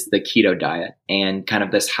after, is the keto diet and kind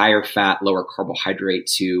of this higher fat, lower carbohydrate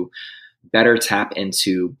to better tap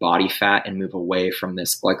into body fat and move away from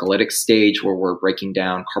this glycolytic stage where we're breaking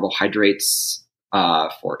down carbohydrates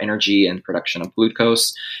for energy and production of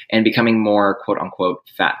glucose and becoming more quote unquote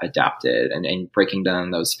fat adapted and breaking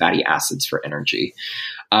down those fatty acids for energy.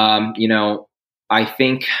 I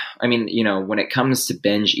think, when it comes to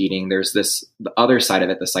binge eating, there's the other side of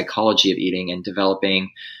it, the psychology of eating and developing,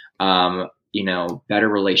 better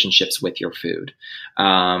relationships with your food.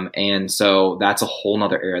 And so that's a whole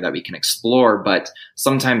nother area that we can explore. But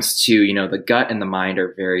sometimes too, the gut and the mind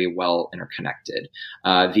are very well interconnected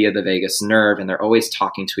via the vagus nerve, and they're always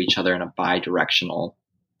talking to each other in a bi-directional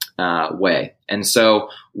way. And so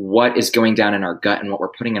what is going down in our gut and what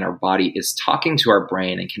we're putting in our body is talking to our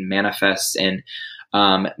brain and can manifest in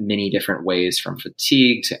many different ways, from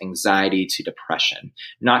fatigue to anxiety to depression.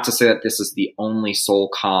 Not to say that this is the only sole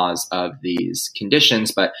cause of these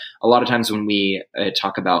conditions, but a lot of times when we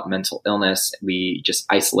talk about mental illness, we just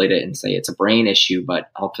isolate it and say it's a brain issue,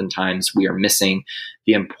 but oftentimes we are missing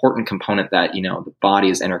the important component that, the body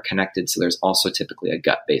is interconnected. So there's also typically a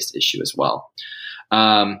gut-based issue as well.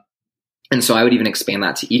 And so I would even expand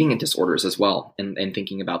that to eating disorders as well and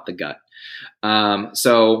thinking about the gut.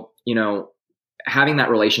 having that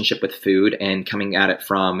relationship with food and coming at it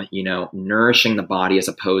from, nourishing the body as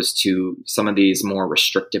opposed to some of these more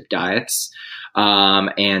restrictive diets.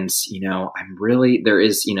 There is,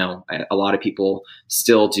 a lot of people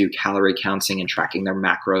still do calorie counting and tracking their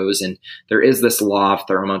macros. And there is this law of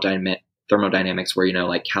thermodynamics where,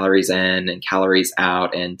 like calories in and calories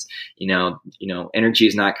out, and, energy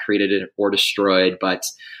is not created or destroyed. But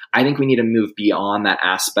I think we need to move beyond that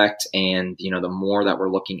aspect. And, the more that we're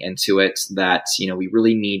looking into it, that, we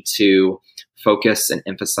really need to focus and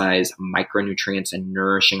emphasize micronutrients and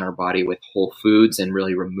nourishing our body with whole foods, and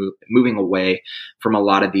really moving away from a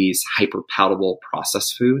lot of these hyper palatable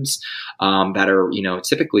processed foods that are,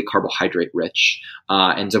 typically carbohydrate rich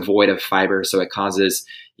and devoid of fiber. So it causes,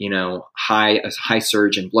 a high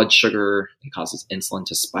surge in blood sugar. It causes insulin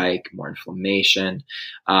to spike, more inflammation.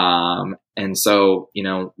 And so,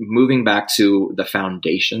 moving back to the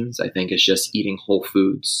foundations, I think is just eating whole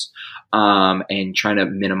foods and trying to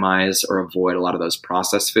minimize or avoid a lot of those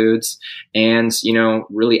processed foods. And,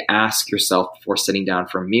 really ask yourself before sitting down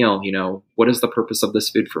for a meal, what is the purpose of this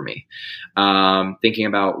food for me? Thinking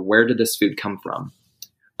about where did this food come from?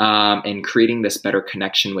 And creating this better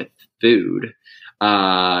connection with food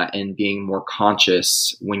and being more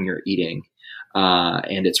conscious when you're eating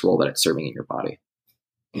and its role that it's serving in your body.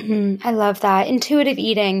 Mm-hmm. I love that. Intuitive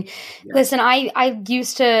eating. Yeah. Listen, I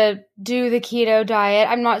used to do the keto diet.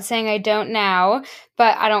 I'm not saying I don't now,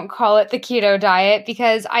 but I don't call it the keto diet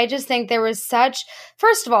because I just think there was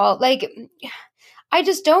first of all, like, I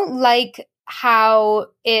just don't like how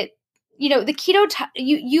it, the keto,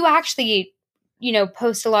 you actually,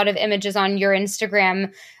 post a lot of images on your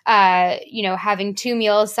Instagram, having two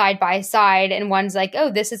meals side by side, and one's like, oh,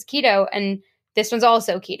 this is keto, and this one's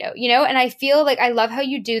also keto, and I feel like I love how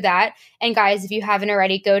you do that. And guys, if you haven't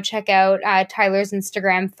already, go check out Tyler's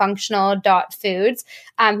Instagram, functional.foods.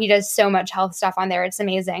 He does so much health stuff on there. It's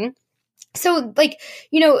amazing. So like,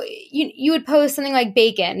 you would post something like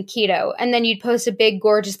bacon, keto, and then you'd post a big,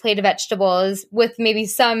 gorgeous plate of vegetables with maybe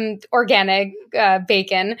some organic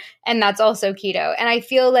bacon, and that's also keto. And I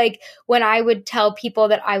feel like when I would tell people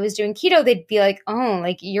that I was doing keto, they'd be like, oh,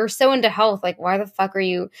 like, you're so into health. Like, why the fuck are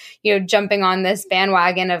you, jumping on this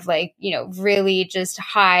bandwagon of like, really just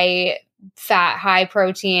high fat, high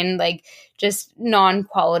protein, like just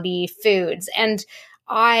non-quality foods. And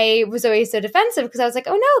I was always so defensive because I was like,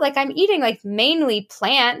 oh no, like I'm eating like mainly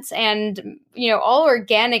plants and, all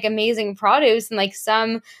organic, amazing produce and like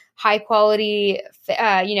some high quality,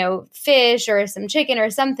 fish or some chicken or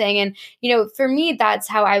something. And, for me, that's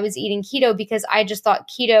how I was eating keto because I just thought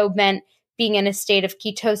keto meant being in a state of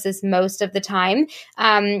ketosis most of the time.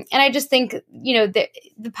 And I just think,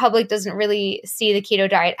 the public doesn't really see the keto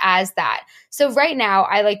diet as that. So right now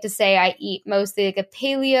I like to say I eat mostly like a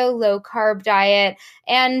paleo, low carb diet.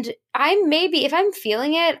 And if I'm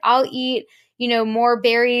feeling it, I'll eat, more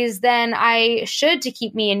berries than I should to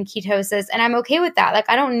keep me in ketosis. And I'm okay with that. Like,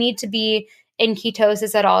 I don't need to be in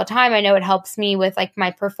ketosis at all the time. I know it helps me with like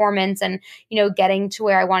my performance and, getting to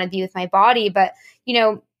where I want to be with my body. But,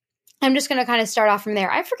 I'm just going to kind of start off from there.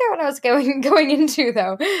 I forget what I was going into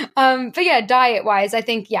though. But yeah, diet wise, I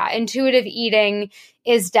think, intuitive eating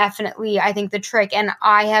is definitely, I think, the trick. And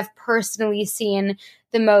I have personally seen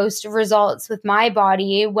the most results with my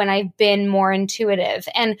body when I've been more intuitive.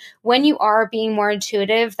 And when you are being more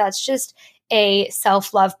intuitive, that's just a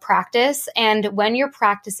self-love practice. And when you're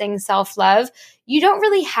practicing self-love, you don't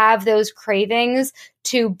really have those cravings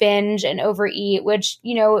to binge and overeat, which,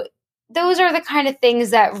 those are the kind of things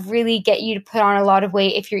that really get you to put on a lot of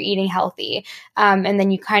weight if you're eating healthy. And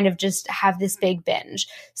then you kind of just have this big binge.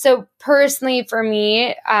 So personally for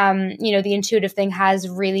me, the intuitive thing has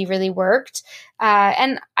really, really worked.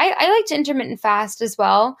 And I like to intermittent fast as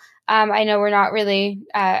well. I know we're not really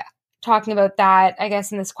talking about that, I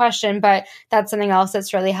guess, in this question, but that's something else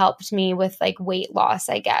that's really helped me with like weight loss,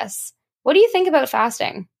 I guess. What do you think about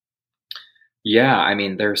fasting? Yeah, I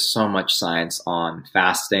mean, there's so much science on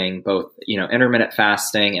fasting, both, intermittent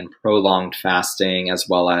fasting and prolonged fasting, as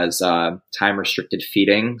well as time restricted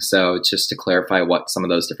feeding. So just to clarify what some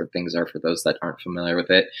of those different things are for those that aren't familiar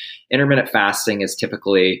with it, intermittent fasting is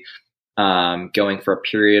typically going for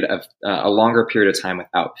a longer period of time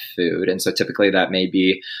without food. And so typically that may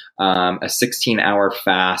be a 16-hour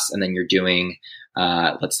fast, and then you're doing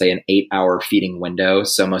let's say an 8-hour feeding window.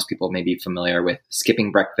 So most people may be familiar with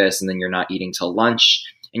skipping breakfast, and then you're not eating till lunch,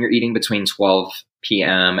 and you're eating between 12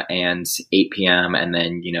 p.m. and 8 p.m. And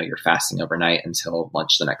then, you're fasting overnight until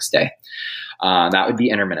lunch the next day. That would be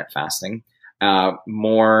intermittent fasting.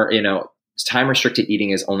 More, time restricted eating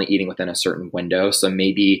is only eating within a certain window. So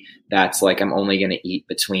maybe that's like, I'm only going to eat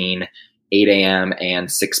between 8 a.m.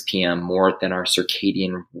 and 6 p.m. more than our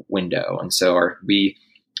circadian window. And so we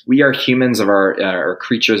are humans are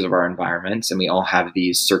creatures of our environment, and we all have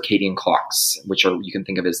these circadian clocks, which you can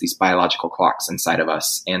think of as these biological clocks inside of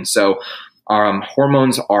us. And so our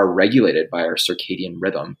hormones are regulated by our circadian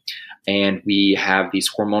rhythm, and we have these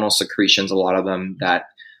hormonal secretions, a lot of them that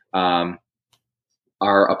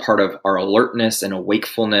are a part of our alertness and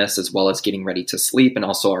awakefulness, as well as getting ready to sleep, and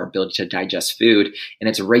also our ability to digest food. And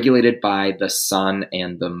it's regulated by the sun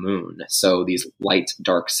and the moon. So these light,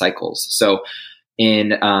 dark cycles. So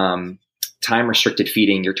in time restricted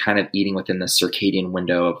feeding, you're kind of eating within the circadian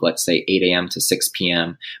window of, let's say, 8 a.m. to 6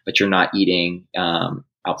 p.m., but you're not eating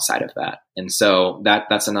outside of that. And so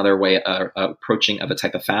that's another way approaching of a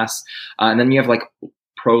type of fast. And then you have like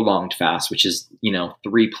prolonged fast, which is,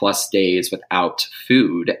 3+ days without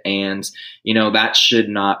food. And, that should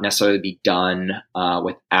not necessarily be done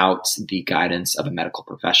without the guidance of a medical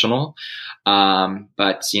professional.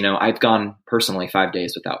 But, I've gone personally 5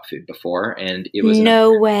 days without food before, and it was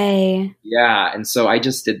no way. Yeah. And so I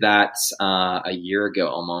just did that a year ago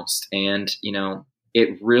almost. And,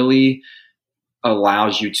 it really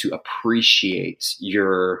allows you to appreciate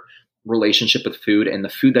your relationship with food and the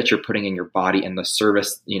food that you're putting in your body and the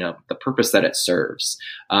service, the purpose that it serves.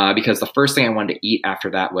 Because the first thing I wanted to eat after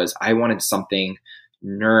that was I wanted something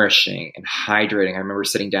nourishing and hydrating. I remember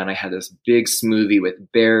sitting down, I had this big smoothie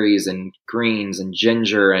with berries and greens and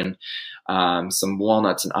ginger and some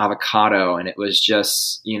walnuts and avocado. And it was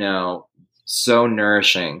just, so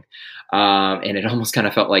nourishing. And it almost kind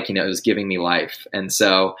of felt like, it was giving me life. And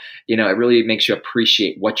so, it really makes you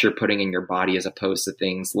appreciate what you're putting in your body as opposed to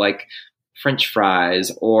things like French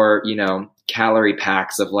fries or, calorie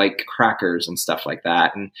packs of like crackers and stuff like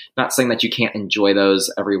that. And not saying that you can't enjoy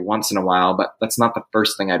those every once in a while, but that's not the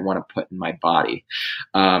first thing I'd want to put in my body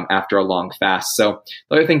after a long fast. So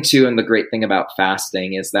the other thing too, and the great thing about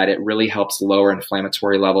fasting is that it really helps lower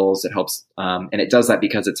inflammatory levels. It helps, and it does that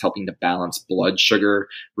because it's helping to balance blood sugar,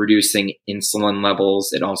 reducing insulin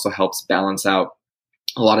levels. It also helps balance out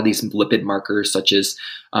a lot of these lipid markers such as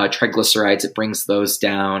triglycerides. It brings those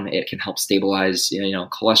down. It can help stabilize,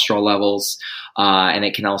 cholesterol levels, and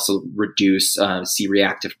it can also reduce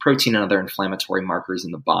C-reactive protein and other inflammatory markers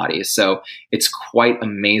in the body. So it's quite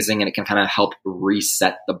amazing, and it can kind of help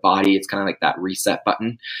reset the body. It's kind of like that reset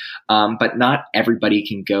button. But not everybody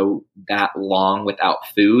can go that long without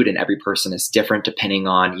food, and every person is different depending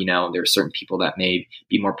on, there are certain people that may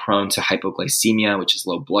be more prone to hypoglycemia, which is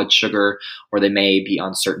low blood sugar, or they may be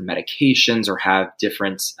on certain medications or have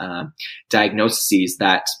different diagnoses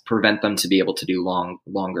that prevent them to be able to do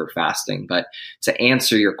longer fasting. But to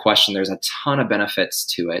answer your question, there's a ton of benefits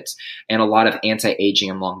to it, and a lot of anti-aging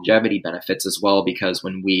and longevity benefits as well, because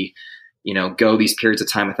when we, go these periods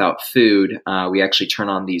of time without food, we actually turn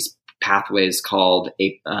on these pathways called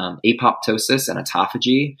apoptosis and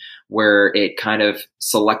autophagy, where it kind of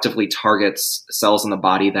selectively targets cells in the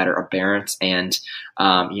body that are aberrant and,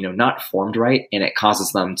 not formed right. And it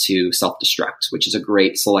causes them to self-destruct, which is a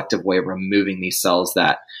great selective way of removing these cells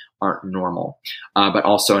that aren't normal. But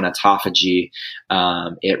also in autophagy,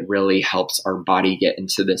 it really helps our body get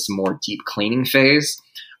into this more deep cleaning phase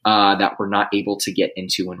that we're not able to get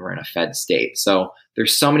into when we're in a fed state. So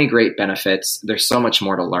there's so many great benefits. There's so much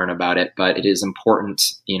more to learn about it, but it is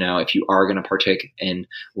important, if you are going to partake in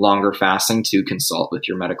longer fasting, to consult with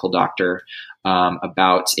your medical doctor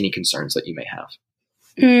about any concerns that you may have.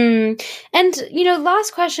 And,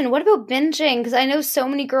 last question, what about binging? Because I know so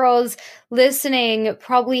many girls listening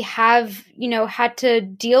probably have, had to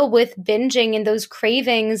deal with binging and those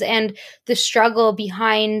cravings and the struggle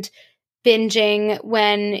behind binging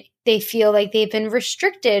when they feel like they've been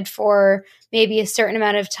restricted for maybe a certain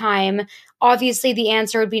amount of time. Obviously, the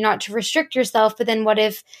answer would be not to restrict yourself, but then what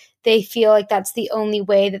if they feel like that's the only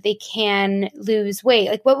way that they can lose weight?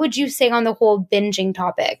 Like, what would you say on the whole binging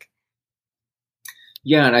topic?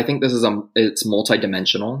 Yeah, and I think this is it's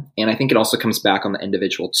multidimensional, and I think it also comes back on the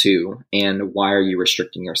individual too. And why are you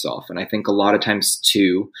restricting yourself? And I think a lot of times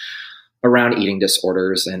too, around eating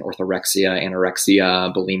disorders and orthorexia,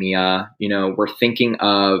 anorexia, bulimia, we're thinking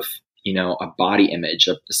of, a body image,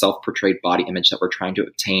 a self-portrayed body image that we're trying to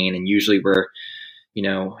obtain. And usually we're,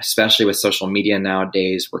 especially with social media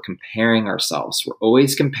nowadays, we're comparing ourselves. We're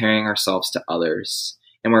always comparing ourselves to others.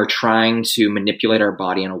 And we're trying to manipulate our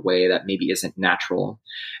body in a way that maybe isn't natural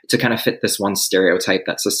to kind of fit this one stereotype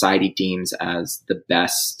that society deems as the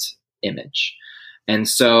best image. And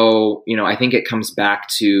so, I think it comes back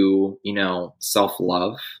to,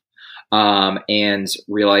 self-love. and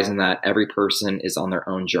realizing that every person is on their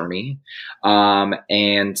own journey,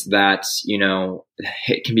 and that,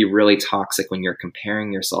 it can be really toxic when you're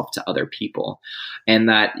comparing yourself to other people, and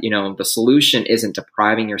that, the solution isn't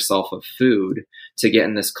depriving yourself of food to get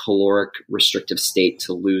in this caloric restrictive state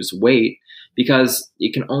to lose weight, because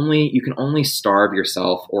you can only starve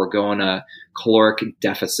yourself or go on a caloric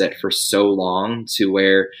deficit for so long to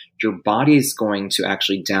where your body's going to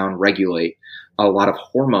actually down-regulate a lot of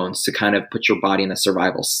hormones to kind of put your body in a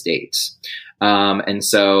survival state. And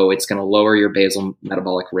so it's going to lower your basal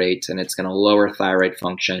metabolic rate, and it's going to lower thyroid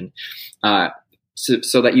function,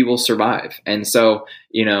 so that you will survive. And so,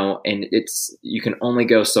 and you can only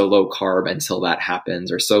go so low carb until that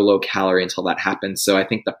happens, or so low calorie until that happens. So I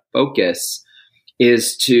think the focus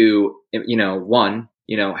is to,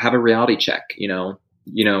 have a reality check.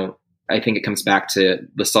 I think it comes back to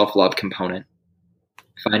the self-love component,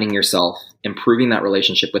 finding yourself, improving that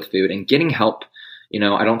relationship with food, and getting help.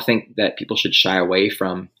 I don't think that people should shy away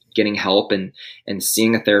from getting help and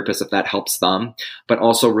seeing a therapist if that helps them, but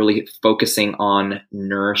also really focusing on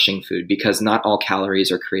nourishing food, because not all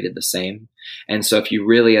calories are created the same. And so if you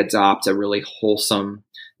really adopt a really wholesome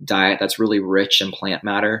diet that's really rich in plant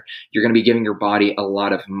matter, you're going to be giving your body a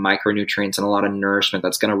lot of micronutrients and a lot of nourishment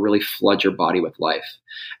that's going to really flood your body with life.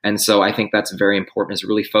 And so I think that's very important, is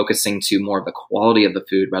really focusing to more of the quality of the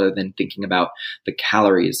food rather than thinking about the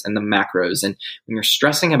calories and the macros. And when you're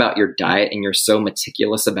stressing about your diet and you're so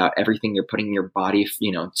meticulous about everything you're putting in your body,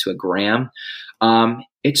 to a gram,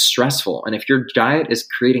 it's stressful. And if your diet is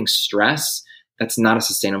creating stress, that's not a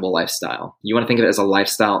sustainable lifestyle. You want to think of it as a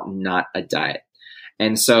lifestyle, not a diet.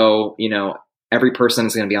 And so, every person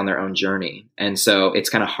is going to be on their own journey. And so it's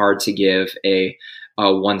kind of hard to give a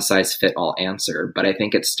one-size-fit-all answer. But I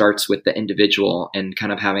think it starts with the individual and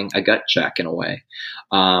kind of having a gut check in a way,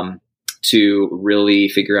 to really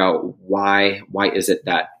figure out why is it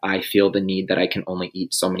that I feel the need that I can only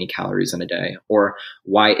eat so many calories in a day? Or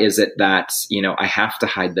why is it that, I have to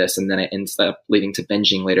hide this, and then it ends up leading to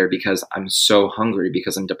binging later because I'm so hungry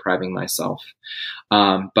because I'm depriving myself.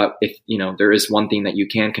 But if, there is one thing that you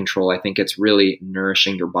can control, I think it's really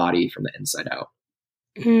nourishing your body from the inside out.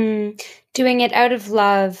 Doing it out of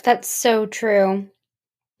love. That's so true.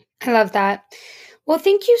 I love that. Well,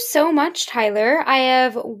 thank you so much, Tyler. I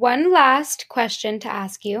have one last question to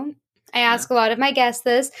ask you. I ask a lot of my guests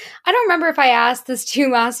this. I don't remember if I asked this to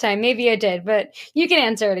you last time. Maybe I did, but you can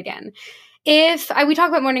answer it again. We talk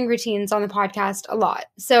about morning routines on the podcast a lot.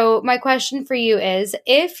 So my question for you is,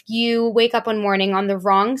 if you wake up one morning on the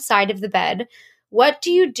wrong side of the bed, what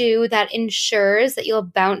do you do that ensures that you'll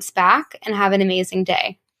bounce back and have an amazing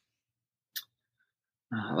day?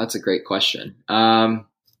 That's a great question.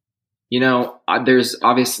 There's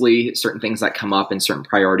obviously certain things that come up and certain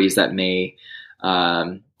priorities that may,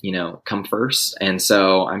 come first. And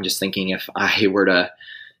so I'm just thinking, if I were to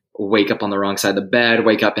wake up on the wrong side of the bed,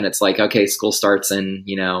 wake up and it's like, okay, school starts in,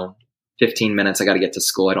 15 minutes, I got to get to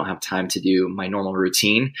school. I don't have time to do my normal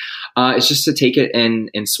routine. It's just to take it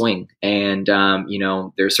and swing. And,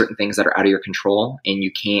 there's certain things that are out of your control, and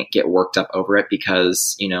you can't get worked up over it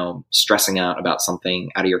because, stressing out about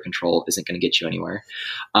something out of your control isn't going to get you anywhere.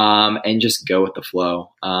 And just go with the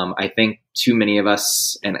flow. I think too many of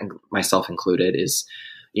us, and myself included, is,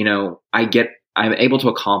 I'm able to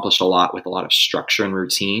accomplish a lot with a lot of structure and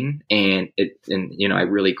routine. And I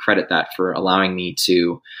really credit that for allowing me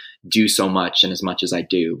to do so much and as much as I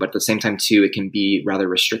do. But at the same time too, it can be rather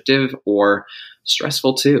restrictive or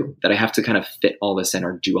stressful too, that I have to kind of fit all this in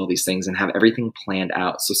or do all these things and have everything planned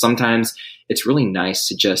out. So sometimes it's really nice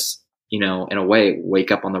to just, in a way,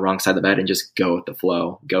 wake up on the wrong side of the bed and just go with the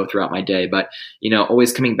flow, go throughout my day. But,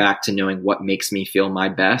 always coming back to knowing what makes me feel my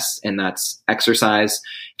best. And that's exercise.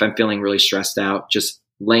 If I'm feeling really stressed out, just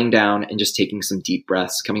laying down and just taking some deep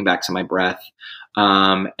breaths, coming back to my breath.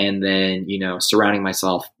 And then, surrounding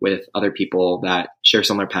myself with other people that share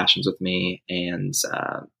similar passions with me and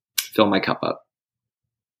fill my cup up.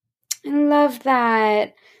 I love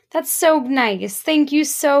that. That's so nice. Thank you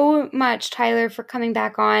so much, Tyler, for coming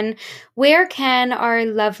back on. Where can our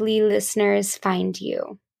lovely listeners find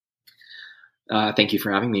you? Thank you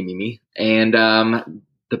for having me, Mimi. And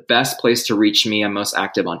the best place to reach me, I'm most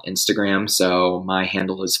active on Instagram. So my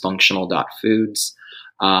handle is functional.foods.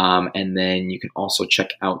 And then you can also check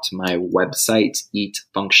out my website,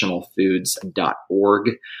 eatfunctionalfoods.org.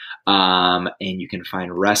 And you can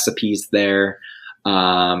find recipes there,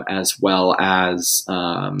 as well as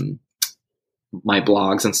my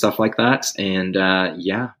blogs and stuff like that. And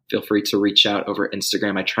feel free to reach out over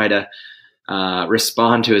Instagram. I try to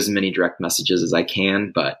respond to as many direct messages as I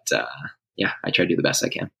can, but I try to do the best I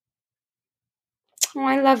can. Oh,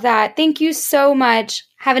 I love that. Thank you so much.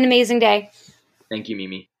 Have an amazing day. Thank you,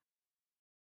 Mimi.